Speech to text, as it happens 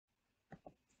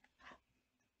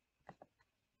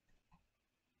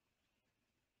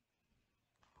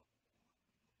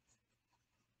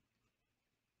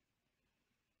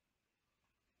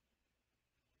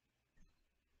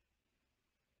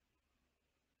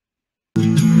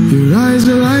Your eyes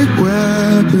are like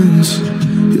weapons,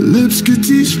 your lips could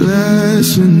teach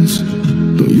lessons.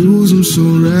 Don't use them so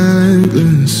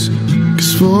reckless,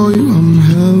 'cause for you I'm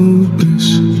helpless.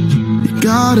 You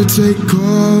gotta take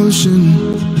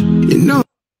caution, you know.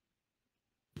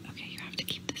 Okay, you have to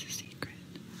keep this a secret.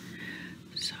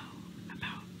 So,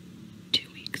 about 2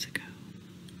 weeks ago,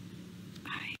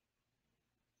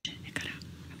 it cut out.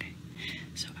 Okay.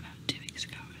 So about 2 weeks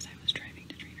ago, as I was driving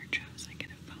to Trader Joe's, I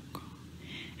get a phone call,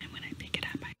 and when I pick it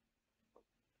up,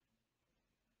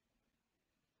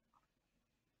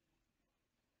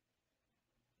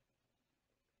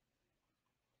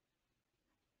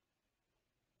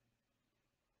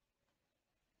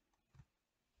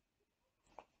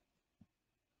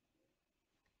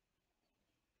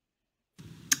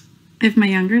 if my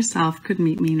younger self could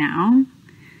meet me now,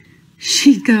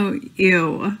 she'd go,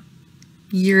 ew,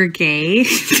 you're gay.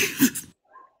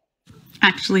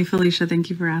 Actually, Felicia, thank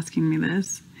you for asking me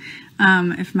this.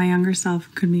 If my younger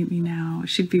self could meet me now,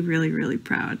 she'd be really, really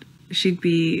proud.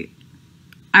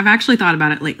 I've actually thought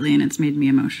about it lately and it's made me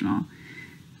emotional.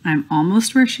 I'm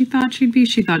almost where she thought she'd be.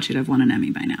 She thought she'd have won an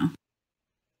Emmy by now.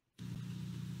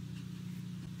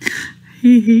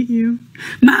 I hate you.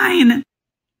 Mine!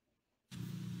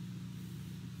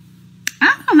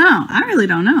 I don't know. I really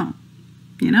don't know.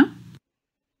 You know?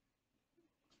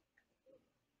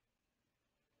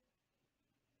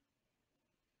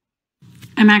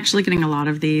 I'm actually getting a lot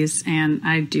of these, and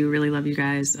I do really love you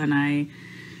guys, and I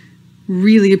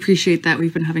really appreciate that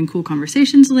we've been having cool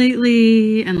conversations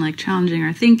lately and like challenging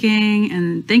our thinking,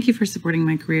 and thank you for supporting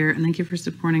my career, and thank you for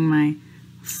supporting my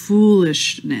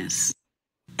foolishness.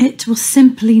 It will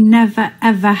simply never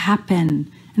ever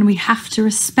happen, and we have to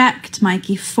respect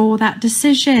Mikey for that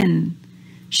decision.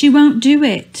 She won't do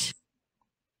it.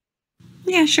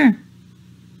 Yeah, sure.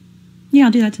 Yeah,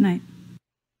 I'll do that tonight.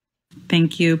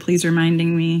 Thank you. Please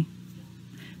reminding me.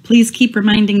 Please keep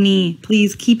reminding me.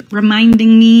 Please keep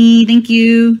reminding me. Thank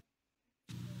you.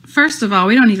 First of all,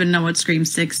 we don't even know what Scream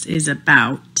 6 is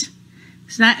about.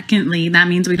 Secondly, that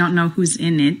means we don't know who's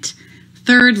in it.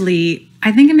 Thirdly,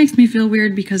 I think it makes me feel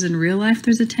weird because in real life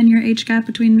there's a 10-year age gap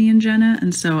between me and Jenna,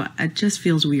 and so it just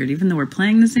feels weird even though we're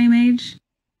playing the same age.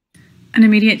 An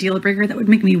immediate deal breaker that would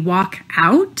make me walk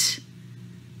out?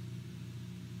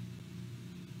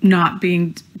 Not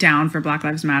being down for Black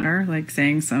Lives Matter, like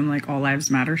saying some like all lives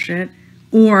matter shit,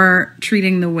 or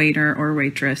treating the waiter or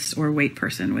waitress or wait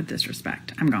person with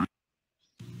disrespect. I'm gone.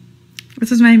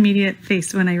 This is my immediate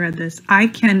face when I read this. I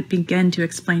can't begin to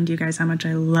explain to you guys how much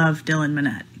I love Dylan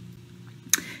Minette.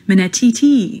 Minette,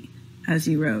 as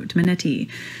you wrote, Minette.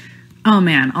 Oh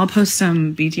man, I'll post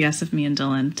some BTS of me and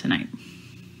Dylan tonight.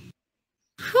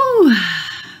 Whew.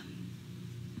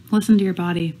 Listen to your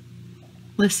body.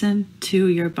 Listen to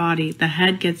your body. The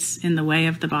head gets in the way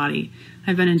of the body.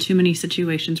 I've been in too many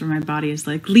situations where my body is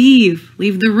like, leave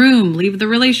the room, leave the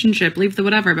relationship, leave the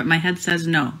whatever, but my head says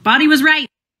no. Body was right.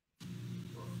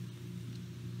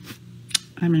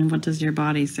 I mean, what does your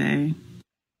body say?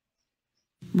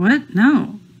 What?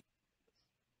 No.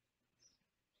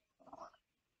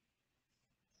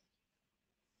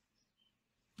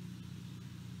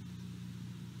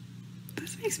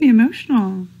 This makes me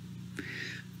emotional.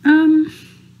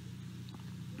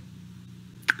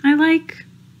 I like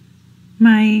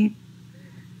my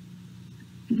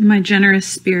generous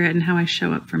spirit and how I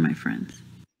show up for my friends.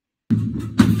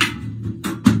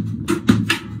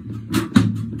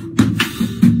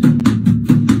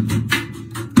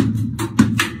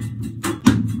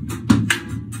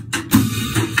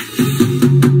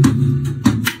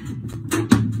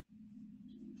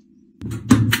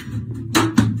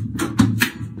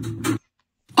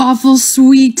 Awful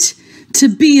sweet to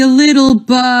be a little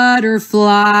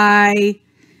butterfly,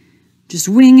 just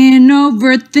winging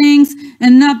over things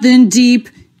and nothing deep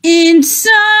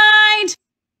inside.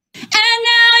 And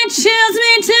now it chills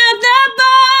me to the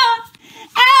bone.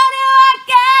 How do I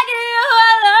get you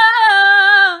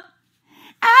alone?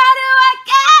 How do I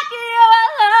get you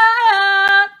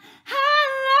alone?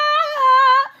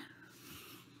 Hello.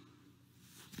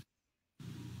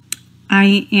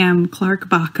 I am Clark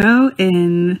Bacco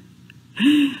in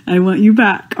I Want You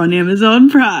Back on Amazon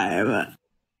Prime.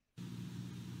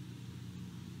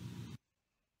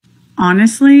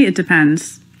 Honestly, it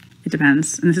depends. It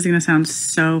depends. And this is going to sound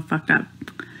so fucked up.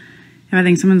 If I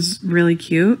think someone's really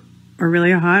cute or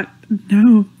really hot,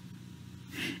 no.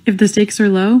 If the stakes are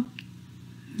low,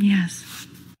 yes.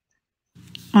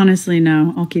 Honestly,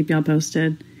 no. I'll keep y'all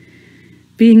posted.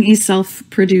 Being a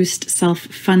self-produced,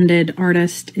 self-funded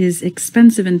artist is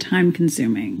expensive and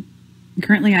time-consuming.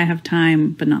 Currently, I have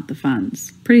time, but not the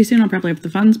funds. Pretty soon, I'll probably have the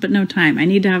funds, but no time. I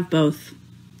need to have both,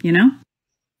 you know?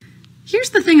 Here's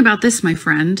the thing about this, my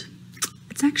friend.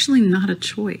 It's actually not a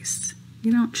choice.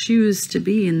 You don't choose to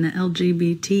be in the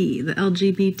LGBT. The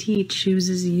LGBT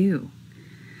chooses you.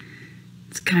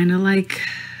 It's kind of like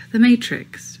The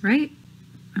Matrix, right?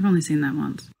 I've only seen that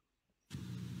once.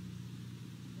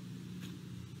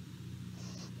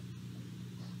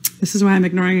 This is why I'm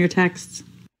ignoring your texts.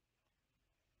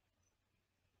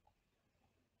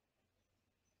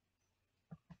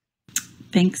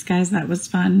 Thanks, guys. That was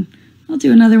fun. I'll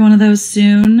do another one of those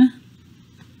soon.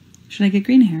 Should I get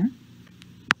green hair?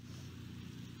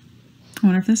 I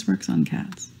wonder if this works on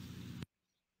cats.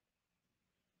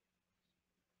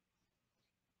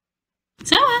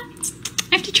 So, I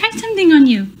have to try something on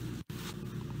you.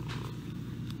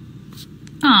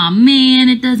 Aw, man,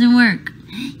 it doesn't work.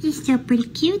 You're still pretty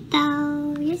cute,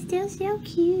 though. You're still so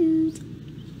cute.